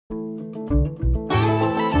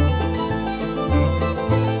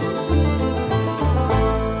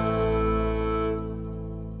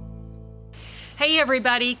Hey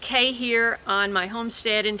everybody, Kay here on my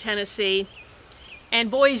homestead in Tennessee, and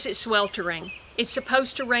boy is it sweltering. It's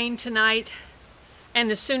supposed to rain tonight, and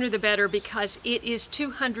the sooner the better because it is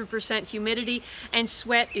 200% humidity and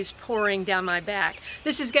sweat is pouring down my back.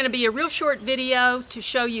 This is going to be a real short video to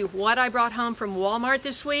show you what I brought home from Walmart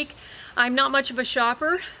this week. I'm not much of a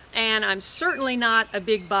shopper, and I'm certainly not a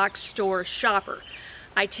big box store shopper.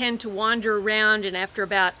 I tend to wander around, and after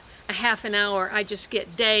about a half an hour I just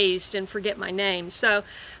get dazed and forget my name. So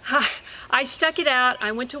I stuck it out.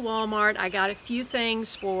 I went to Walmart. I got a few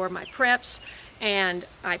things for my preps, and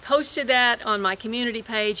I posted that on my community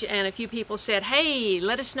page, and a few people said, hey,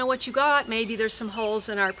 let us know what you got. Maybe there's some holes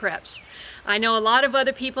in our preps. I know a lot of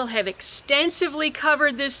other people have extensively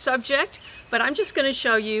covered this subject, but I'm just going to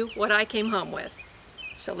show you what I came home with.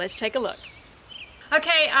 So let's take a look.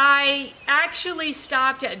 Okay, I actually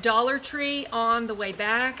stopped at Dollar Tree on the way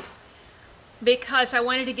back because I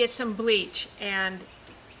wanted to get some bleach, and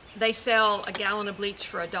they sell a gallon of bleach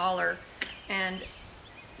for $1. And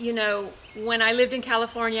you know, when I lived in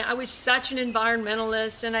California, I was such an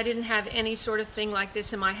environmentalist and I didn't have any sort of thing like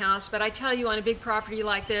this in my house. But I tell you, on a big property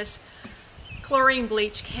like this, chlorine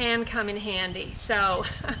bleach can come in handy. So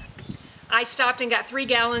I stopped and got 3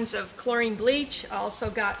 gallons of chlorine bleach. I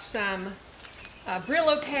also got some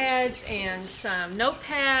Brillo pads and some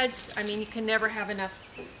notepads. I mean, you can never have enough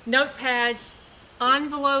notepads.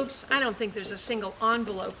 Envelopes. I don't think there's a single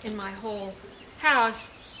envelope in my whole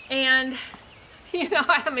house. And you know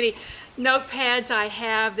how many notepads I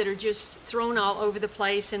have that are just thrown all over the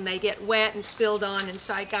place and they get wet and spilled on, and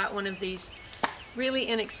so I got one of these really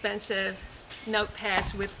inexpensive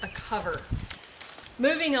notepads with a cover.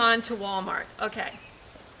 Moving on to Walmart. Okay,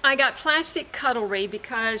 I got plastic cutlery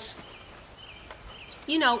because,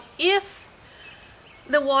 you know, if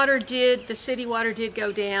the city water did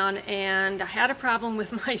go down and I had a problem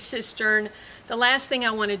with my cistern, the last thing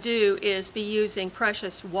I want to do is be using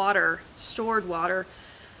precious water, stored water,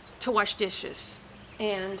 to wash dishes.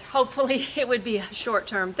 And hopefully it would be a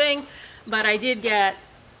short-term thing, but I did get,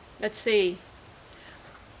 let's see,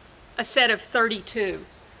 a set of 32.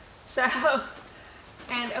 So,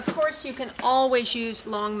 and of course you can always use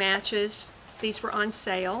long matches. These were on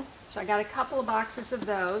sale, so I got a couple of boxes of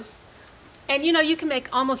those. And you know, you can make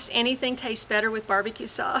almost anything taste better with barbecue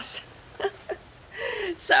sauce.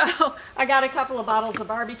 So I got a couple of bottles of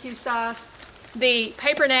barbecue sauce. The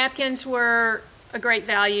paper napkins were a great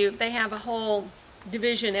value. They have a whole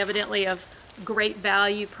division, evidently, of great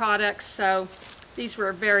value products. So these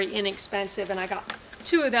were very inexpensive, and I got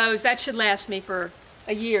 2 of those. That should last me for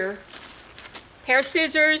a year. Pair of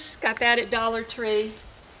scissors, got that at Dollar Tree.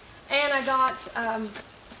 And I got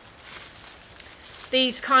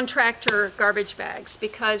these contractor garbage bags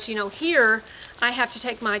because, you know, here I have to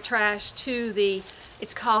take my trash to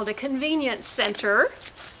it's called a convenience center,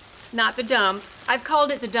 not the dump. I've called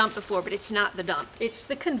it the dump before, but it's not the dump. It's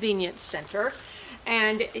the convenience center.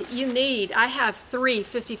 And I have 3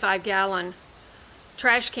 55-gallon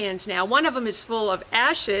trash cans now. One of them is full of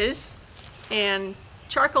ashes and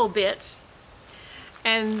charcoal bits.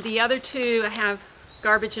 And the other 2, I have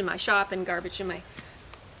garbage in my shop and garbage in my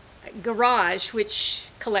garage, which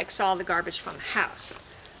collects all the garbage from the house.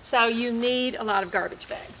 So you need a lot of garbage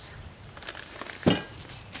bags.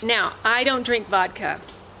 Now, I don't drink vodka.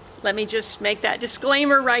 Let me just make that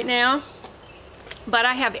disclaimer right now. But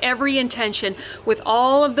I have every intention, with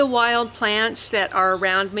all of the wild plants that are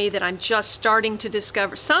around me that I'm just starting to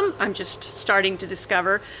discover. Some I'm just starting to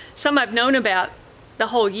discover. Some I've known about the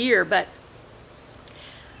whole year, but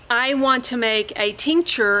I want to make a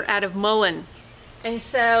tincture out of mullein. And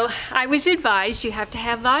so I was advised you have to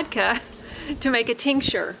have vodka to make a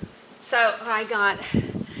tincture. So I got,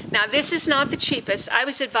 now this is not the cheapest. I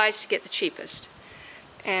was advised to get the cheapest.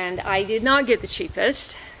 And I did not get the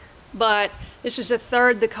cheapest, but this was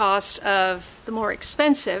 1/3 the cost of the more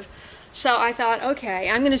expensive. So I thought,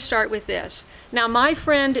 okay, I'm going to start with this. Now my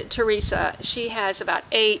friend Teresa, she has about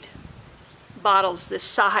 8 bottles this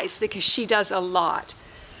size because she does a lot.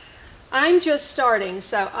 I'm just starting,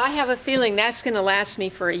 so I have a feeling that's going to last me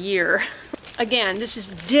for a year. Again, this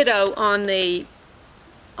is ditto on the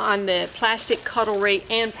plastic cutlery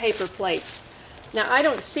and paper plates. Now I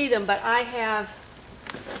don't see them, but I have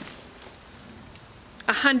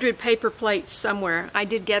 100 paper plates somewhere. I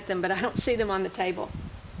did get them, but I don't see them on the table.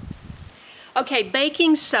 Okay,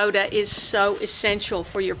 baking soda is so essential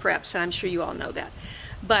for your preps, and I'm sure you all know that.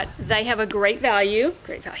 But they have a great value.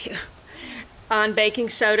 On baking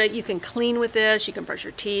soda. You can clean with this, you can brush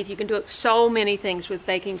your teeth, you can do so many things with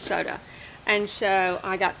baking soda. And so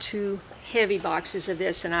I got 2 heavy boxes of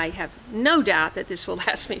this, and I have no doubt that this will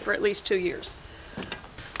last me for at least 2 years.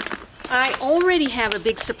 I already have a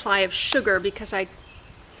big supply of sugar because I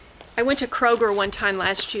went to Kroger one time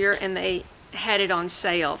last year and they had it on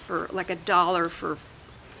sale for like $1 for,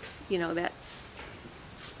 you know, that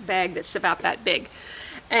bag that's about that big.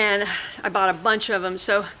 And I bought a bunch of them,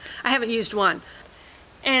 so I haven't used one.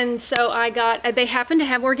 And so I got, they happen to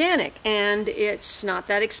have organic, and it's not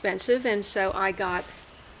that expensive, and so I got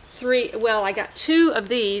I got 2 of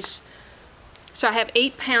these. So I have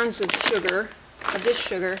 8 pounds of sugar, of this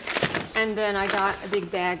sugar, and then I got a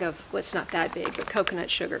big bag of, well, it's not that big, but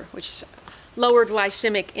coconut sugar, which is lower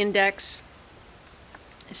glycemic index,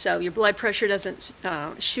 so your blood pressure doesn't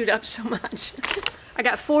shoot up so much. I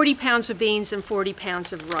got 40 pounds of beans and 40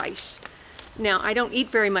 pounds of rice. Now, I don't eat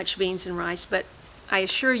very much beans and rice, but I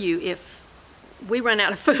assure you, if we run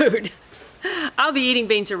out of food, I'll be eating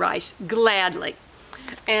beans and rice gladly.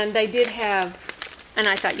 And they did have, and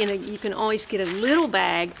I thought, you know, you can always get a little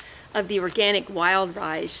bag of the organic wild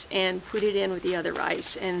rice and put it in with the other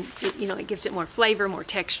rice, and it, you know, it gives it more flavor, more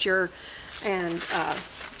texture, and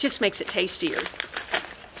just makes it tastier.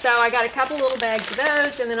 So I got a couple little bags of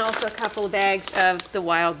those, and then also a couple of bags of the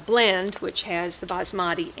wild blend, which has the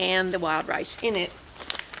basmati and the wild rice in it.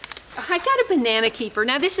 I got a banana keeper.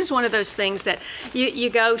 Now this is one of those things that you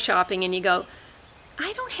go shopping and you go,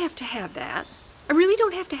 I don't have to have that. I really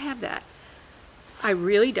don't have to have that. I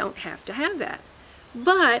really don't have to have that.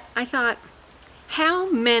 But I thought, how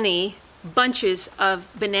many bunches of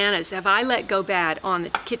bananas have I let go bad on the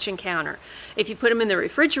kitchen counter? If you put them in the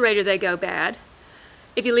refrigerator, they go bad.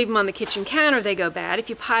 If you leave them on the kitchen counter, they go bad. If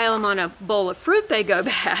you pile them on a bowl of fruit, they go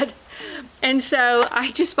bad. And so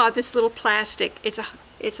I just bought this little plastic. It's a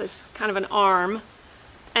kind of an arm,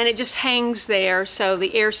 and it just hangs there so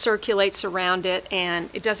the air circulates around it and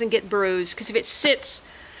it doesn't get bruised. Because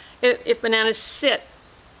if bananas sit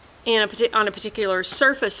on a particular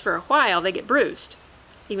surface for a while, they get bruised,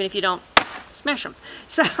 even if you don't smash them.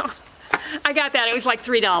 So I got that. It was like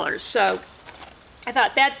 $3. So I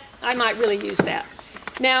thought that I might really use that.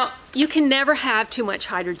 Now, you can never have too much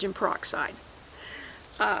hydrogen peroxide.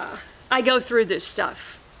 I go through this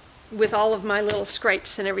stuff with all of my little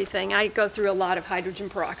scrapes and everything. I go through a lot of hydrogen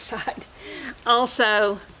peroxide.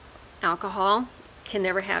 Also, alcohol, can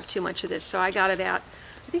never have too much of this. So I got about,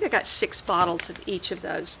 I think I got 6 bottles of each of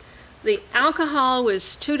those. The alcohol was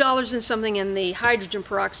 $2 and something, and the hydrogen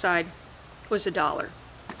peroxide was $1.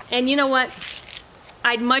 And you know what?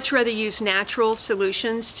 I'd much rather use natural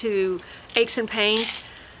solutions to aches and pains.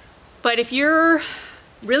 But if you're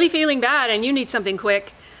really feeling bad and you need something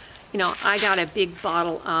quick, you know, I got a big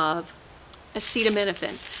bottle of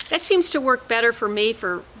acetaminophen. That seems to work better for me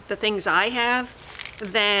for the things I have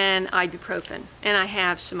than ibuprofen. And I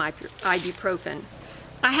have some ibuprofen.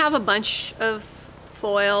 I have a bunch of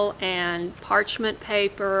foil and parchment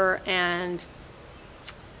paper and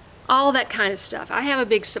all that kind of stuff. I have a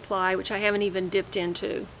big supply, which I haven't even dipped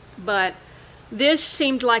into. But this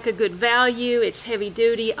seemed like a good value. It's heavy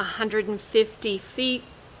duty, 150 feet.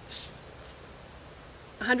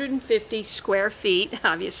 150 square feet,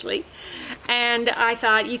 obviously. And I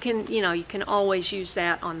thought you can always use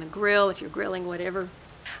that on the grill if you're grilling whatever.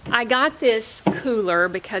 I got this cooler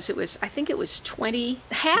because it was, I think it was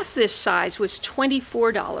half this size was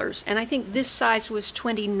 $24, and I think this size was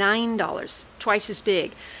 $29, twice as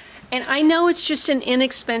big. And I know it's just an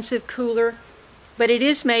inexpensive cooler, but it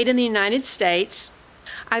is made in the United States.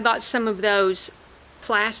 I bought some of those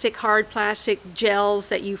hard plastic gels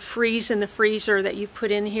that you freeze in the freezer that you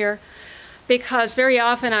put in here, because very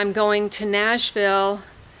often I'm going to Nashville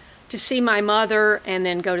to see my mother and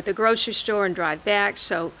then go to the grocery store and drive back,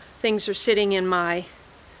 so things are sitting in my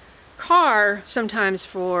car sometimes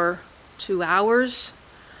for 2 hours,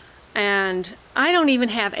 and I don't even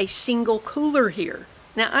have a single cooler here.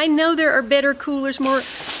 Now I know there are better coolers, more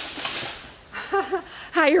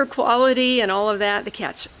higher quality and all of that. The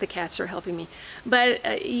cats are helping me.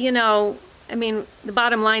 But, you know, I mean, the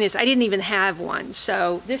bottom line is I didn't even have one.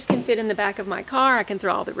 So this can fit in the back of my car. I can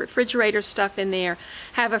throw all the refrigerator stuff in there,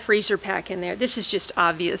 have a freezer pack in there. This is just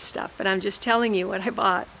obvious stuff, but I'm just telling you what I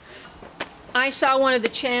bought. I saw one of the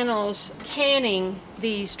channels canning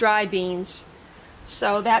these dry beans.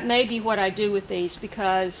 So that may be what I do with these,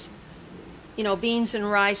 because, you know, beans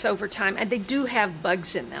and rice over time, and they do have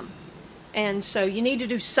bugs in them. And so you need to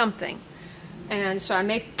do something. And so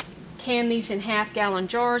I can these in half-gallon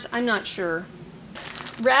jars. I'm not sure.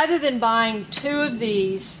 Rather than buying 2 of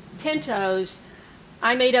these pintos,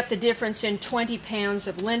 I made up the difference in 20 pounds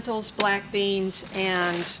of lentils, black beans,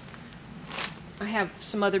 and I have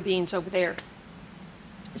some other beans over there.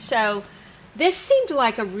 So this seemed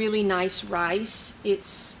like a really nice rice.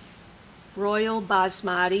 It's royal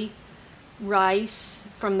basmati rice,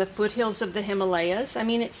 from the foothills of the Himalayas. I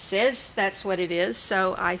mean, it says that's what it is,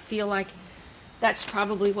 so I feel like that's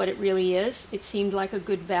probably what it really is. It seemed like a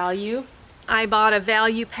good value. I bought a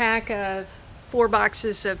value pack of 4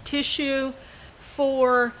 boxes of tissue,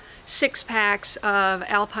 4 6-packs of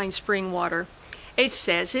Alpine spring water. It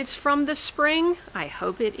says it's from the spring. I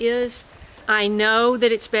hope it is. I know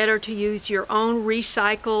that it's better to use your own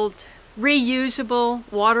recycled, reusable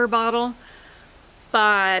water bottle,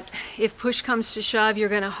 but if push comes to shove, you're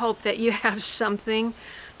going to hope that you have something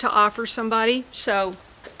to offer somebody. So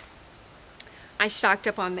I stocked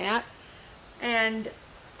up on that. And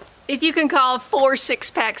if you can call 4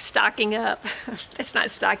 6-packs stocking up, that's not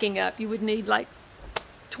stocking up. You would need like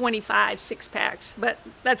 25 6-packs, but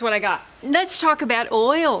that's what I got. Let's talk about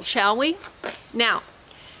oil, shall we? Now,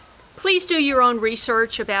 please do your own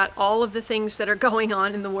research about all of the things that are going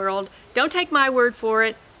on in the world. Don't take my word for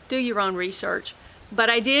it. Do your own research. But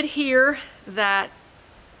I did hear that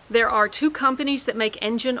there are 2 companies that make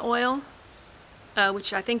engine oil,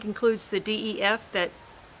 which I think includes the DEF that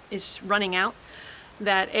is running out,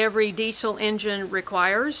 that every diesel engine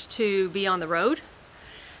requires to be on the road.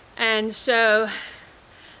 And so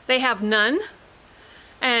they have none,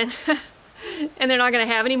 and they're not going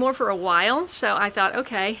to have any more for a while. So I thought,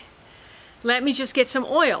 okay, let me just get some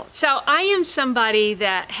oil. So I am somebody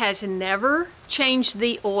that has never changed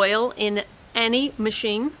the oil in any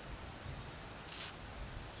machine.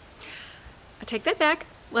 I take that back.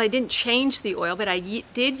 Well, I didn't change the oil, but I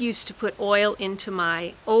did used to put oil into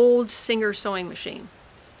my old Singer sewing machine.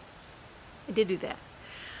 I did do that.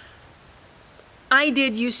 I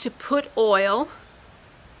did used to put oil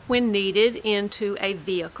when needed into a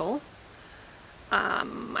vehicle.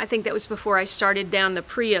 I think that was before I started down the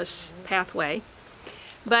Prius pathway.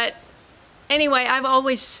 But anyway, I've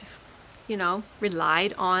always, you know,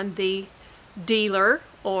 relied on the dealer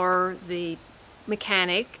or the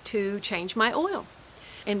mechanic to change my oil.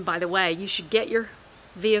 And by the way, you should get your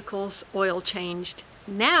vehicle's oil changed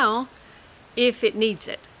now if it needs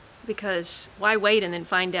it, because why wait and then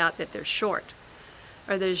find out that they're short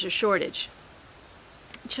or there's a shortage?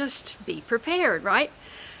 Just be prepared, right?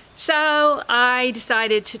 So I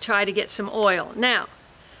decided to try to get some oil. Now,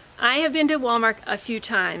 I have been to Walmart a few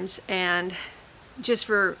times and just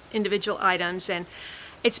for individual items, and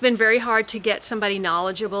it's been very hard to get somebody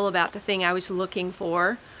knowledgeable about the thing I was looking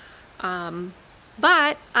for.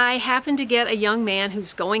 But I happened to get a young man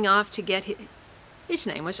who's going off to get his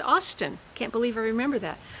name was Austin. Can't believe I remember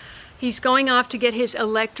that. He's going off to get his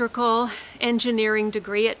electrical engineering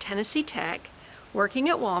degree at Tennessee Tech, working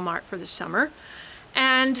at Walmart for the summer.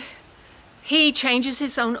 And he changes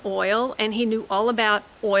his own oil, and he knew all about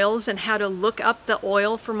oils and how to look up the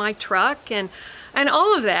oil for my truck and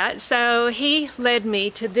all of that. So he led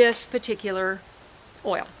me to this particular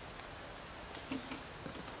oil.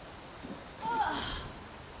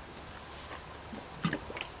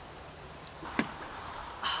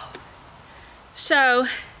 So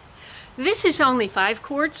this is only 5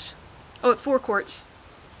 quarts, 4 quarts,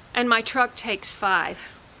 and my truck takes 5.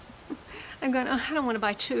 I'm going, oh, I don't want to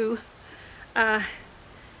buy 2.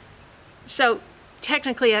 So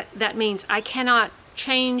technically that means I cannot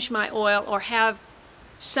change my oil or have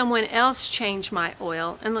someone else change my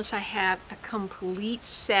oil unless I have a complete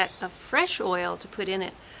set of fresh oil to put in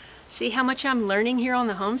it. See how much I'm learning here on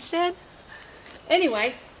the homestead?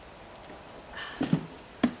 Anyway,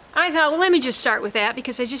 I thought, well, let me just start with that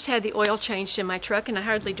because I just had the oil changed in my truck and I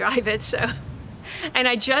hardly drive it, so. And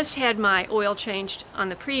I just had my oil changed on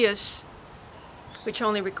the Prius, which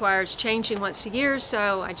only requires changing once a year,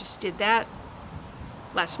 so I just did that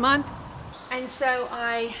last month. And so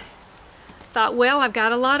I thought, well, I've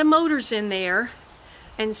got a lot of motors in there,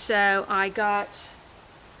 and so I got,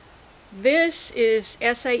 this is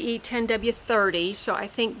SAE 10W30, so I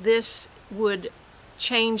think this would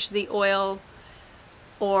change the oil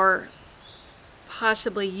or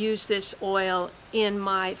possibly use this oil in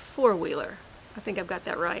my 4-wheeler. I think I've got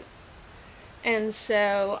that right. And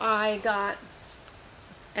so I got,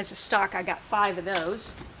 as a stock, I got 5 of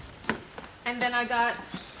those. And then I got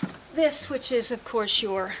this, which is, of course,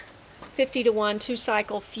 your 50-to-1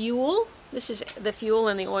 2-cycle fuel. This is the fuel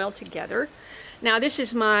and the oil together. Now, this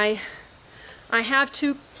is my, I have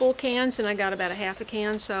 2 full cans, and I got about a half a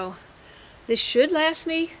can, so this should last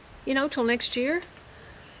me, you know, till next year.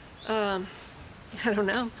 I don't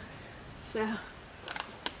know. So,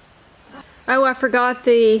 oh, I forgot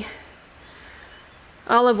the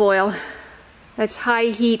olive oil. That's high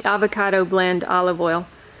heat avocado blend olive oil.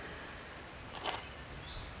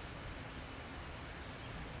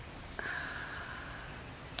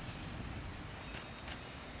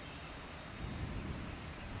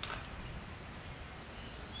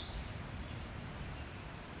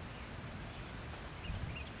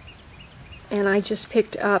 and I just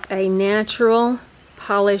picked up a natural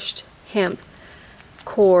polished hemp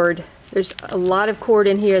cord. There's a lot of cord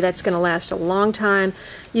in here that's going to last a long time.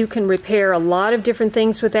 You can repair a lot of different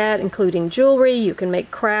things with that, including jewelry. You can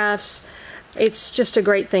make crafts. It's just a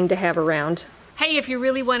great thing to have around. Hey, if you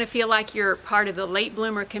really want to feel like you're part of the late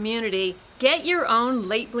bloomer community, get your own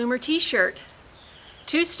late bloomer t-shirt.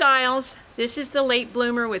 2 styles. This is the late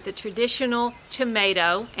bloomer with the traditional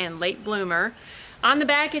tomato and late bloomer. On the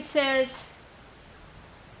back it says,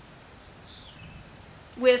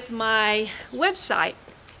 with my website.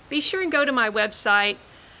 Be sure and go to my website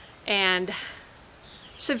and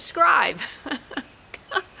subscribe.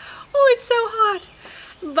 Oh, it's so hot.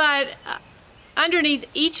 But underneath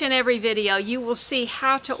each and every video, you will see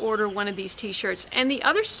how to order one of these t-shirts. And the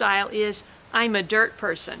other style is, I'm a dirt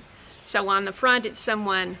person. So on the front, it's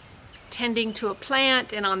someone tending to a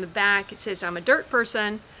plant, and on the back, it says, I'm a dirt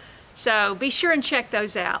person. So be sure and check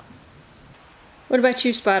those out. What about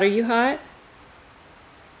you, Spot? Are you hot?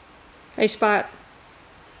 Hey, Spot.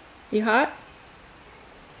 You hot?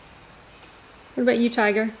 What about you,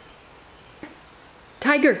 Tiger?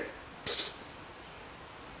 Tiger! Psst, psst.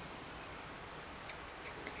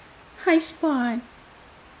 Hi, Spot.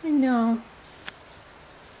 I know.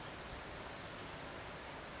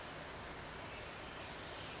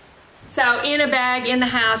 So in a bag in the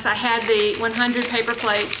house, I had the 100 paper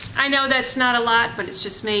plates. I know that's not a lot, but it's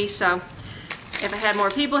just me, so if I had more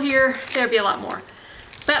people here, there'd be a lot more.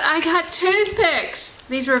 But I got toothpicks.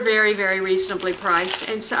 These were very, very reasonably priced.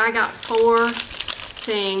 And so I got 4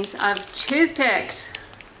 things of toothpicks.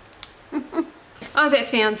 Oh, that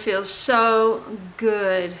fan feels so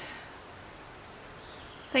good.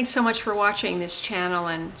 Thanks so much for watching this channel,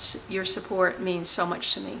 and your support means so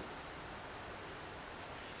much to me.